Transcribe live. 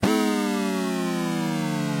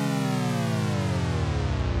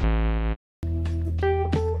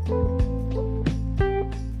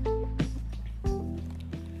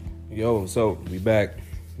Yo, so we back.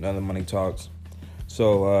 Another Money Talks.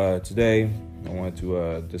 So today I wanted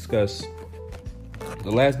to discuss the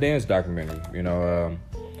Last Dance documentary.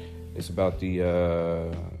 It's about the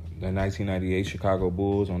 1998 Chicago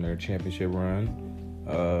Bulls on their championship run.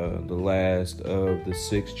 The last of the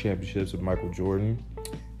 6 championships of Michael Jordan,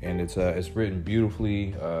 and it's written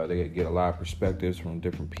beautifully. They get a lot of perspectives from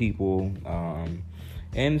different people.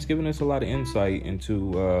 And it's given us a lot of insight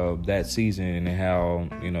into that season and how,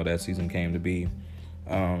 that season came to be.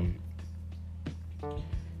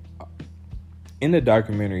 In the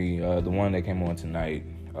documentary, the one that came on tonight,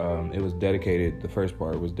 the first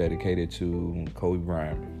part was dedicated to Kobe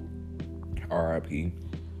Bryant, R.I.P.,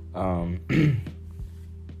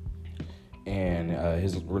 and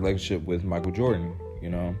his relationship with Michael Jordan,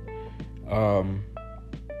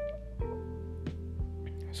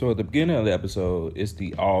 So at the beginning of the episode, it's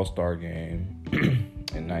the All-Star game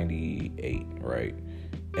in 98, right?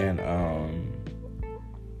 And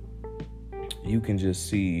you can just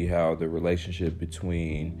see how the relationship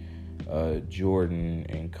between Jordan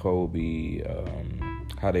and Kobe,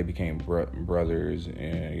 how they became brothers,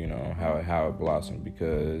 and, how it blossomed.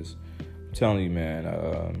 Because I'm telling you,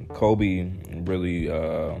 man, Kobe really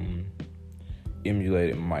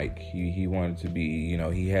emulated Mike. He wanted to be,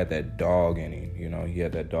 he had that dog in him. He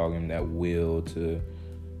had that dog in him, that will to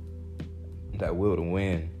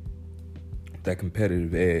win, that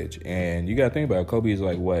competitive edge. And you gotta think about it, Kobe is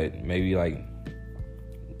maybe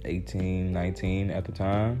 18, 19 at the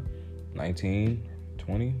time, 19,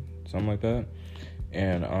 20, something like that.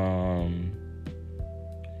 And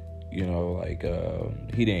he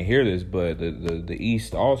didn't hear this, but the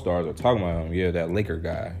East All-Stars are talking about him. Yeah, that Laker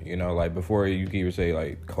guy. Before you can even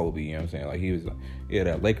say Kobe, you know what I'm saying? He was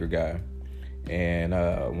that Laker guy. And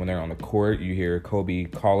when they're on the court, you hear Kobe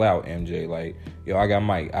call out MJ yo, I got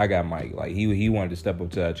Mike. He wanted to step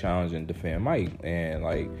up to that challenge and defend Mike. And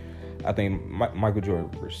I think Michael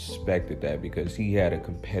Jordan respected that because he had a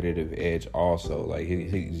competitive edge also.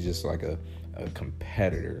 He's just a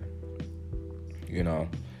competitor,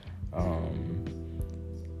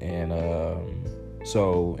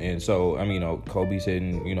 Kobe's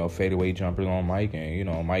hitting, fadeaway jumpers on Mike,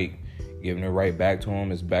 and, Mike giving it right back to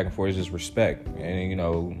him. It's back and forth, it's just respect. And,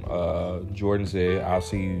 Jordan said, I'll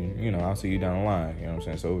see you down the line. You know what I'm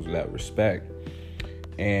saying? So it was that respect.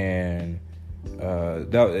 And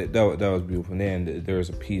that was beautiful. And then there was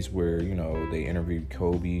a piece where, they interviewed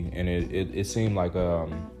Kobe, and it seemed like,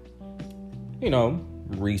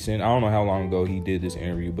 recent. I don't know how long ago he did this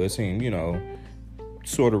interview, but it seemed,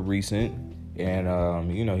 sort of recent.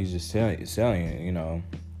 And, he's just selling it,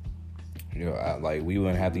 we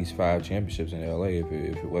wouldn't have these 5 championships in LA if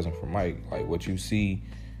it wasn't for Mike. What you see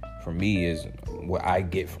from me is what I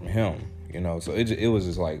get from him, So it was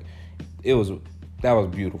just that was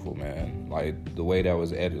beautiful, man. The way that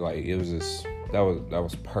was edited, it was just, that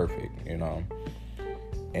was perfect,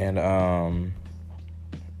 And,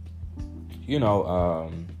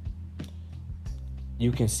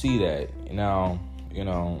 you can see that. Now,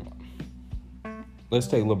 let's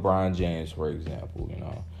take LeBron James, for example,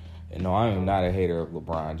 And no, I am not a hater of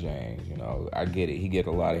LeBron James, I get it. He gets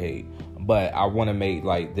a lot of hate. But I want to make,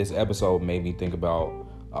 this episode made me think about an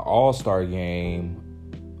All-Star game,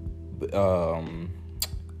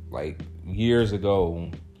 years ago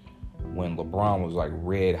when LeBron was,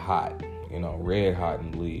 red hot, red hot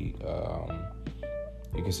in the league.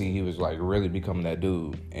 You can see he was, really becoming that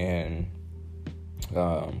dude. And,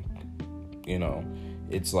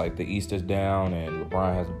 it's the East is down and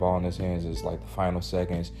LeBron has the ball in his hands. It's the final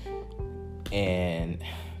seconds. And,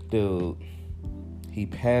 dude, he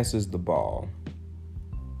passes the ball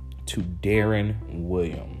to Deron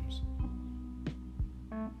Williams.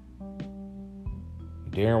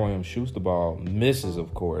 Deron Williams shoots the ball, misses,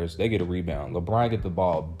 of course. They get a rebound. LeBron gets the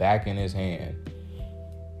ball back in his hand.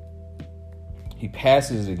 He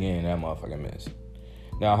passes it again, that motherfucker missed.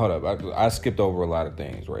 Now, hold up. I skipped over a lot of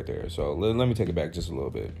things right there. So, let me take it back just a little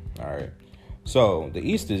bit. All right. So, the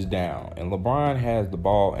East is down, and LeBron has the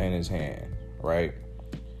ball in his hand, right?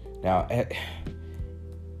 Now,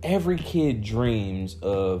 every kid dreams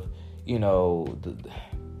of, the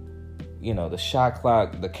shot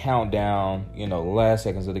clock, the countdown, the last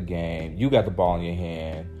seconds of the game. You got the ball in your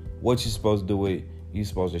hand. What you supposed to do with it? You're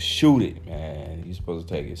supposed to shoot it, man. You're supposed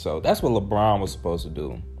to take it. So that's what LeBron was supposed to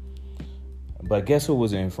do. But guess who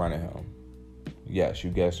was in front of him? Yes, you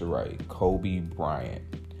guessed it right. Kobe Bryant.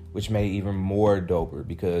 Which made it even more doper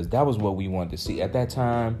because that was what we wanted to see. At that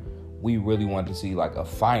time, we really wanted to see a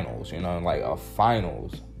finals, a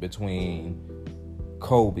finals between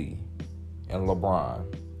Kobe and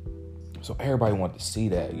LeBron. So everybody wanted to see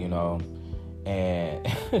that, And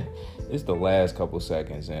it's the last couple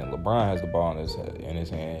seconds, and LeBron has the ball in his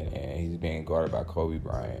hand, and he's being guarded by Kobe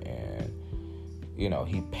Bryant. And,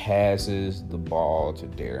 he passes the ball to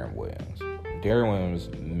Deron Williams. Deron Williams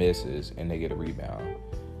misses, and they get a rebound.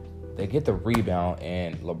 They get the rebound,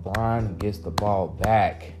 and LeBron gets the ball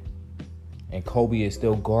back, and Kobe is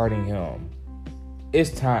still guarding him.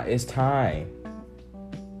 It's time. It's time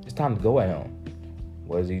to go at him.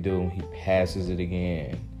 What does he do? He passes it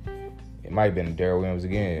again. It might have been Deron Williams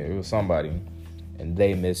again. It was somebody. And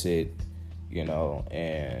they miss it,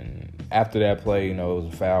 And after that play, it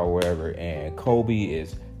was a foul or whatever. And Kobe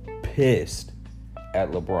is pissed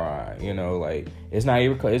at LeBron. It's just not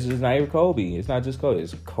even Kobe. It's not just Kobe.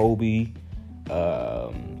 It's Kobe,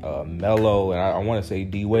 Melo, and I want to say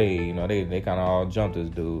D Wade. They kind of all jumped this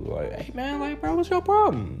dude. Like, hey man, bro, what's your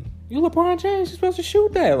problem? You LeBron James, you're supposed to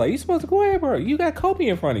shoot that. You're supposed to go ahead, bro. You got Kobe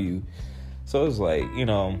in front of you. So it's like,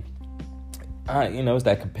 it's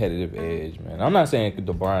that competitive edge, man. I'm not saying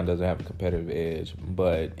LeBron doesn't have a competitive edge,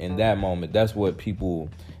 but in that moment, that's what people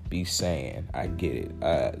be saying. I get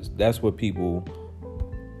it. That's what people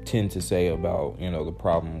tend to say about, the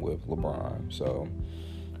problem with LeBron. So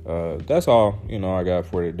that's all, I got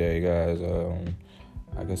for today, guys.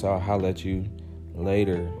 I guess I'll holler at you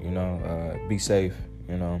later, be safe,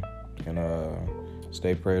 and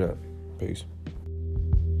stay prayed up. Peace.